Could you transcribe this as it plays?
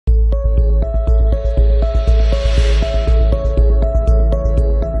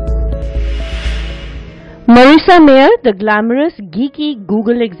Marissa Mayer, the glamorous, geeky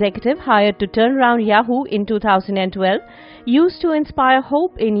Google executive hired to turn around Yahoo in 2012, used to inspire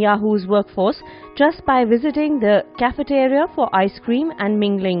hope in Yahoo's workforce just by visiting the cafeteria for ice cream and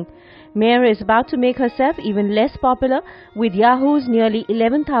mingling. Mayer is about to make herself even less popular with Yahoo's nearly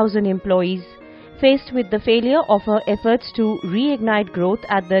 11,000 employees. Faced with the failure of her efforts to reignite growth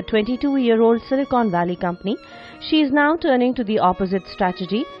at the 22-year-old Silicon Valley company, she is now turning to the opposite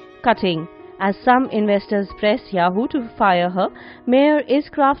strategy, cutting. As some investors press Yahoo to fire her, Mayer is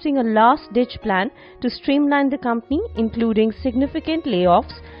crafting a last-ditch plan to streamline the company, including significant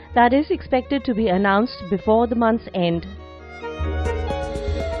layoffs that is expected to be announced before the month's end.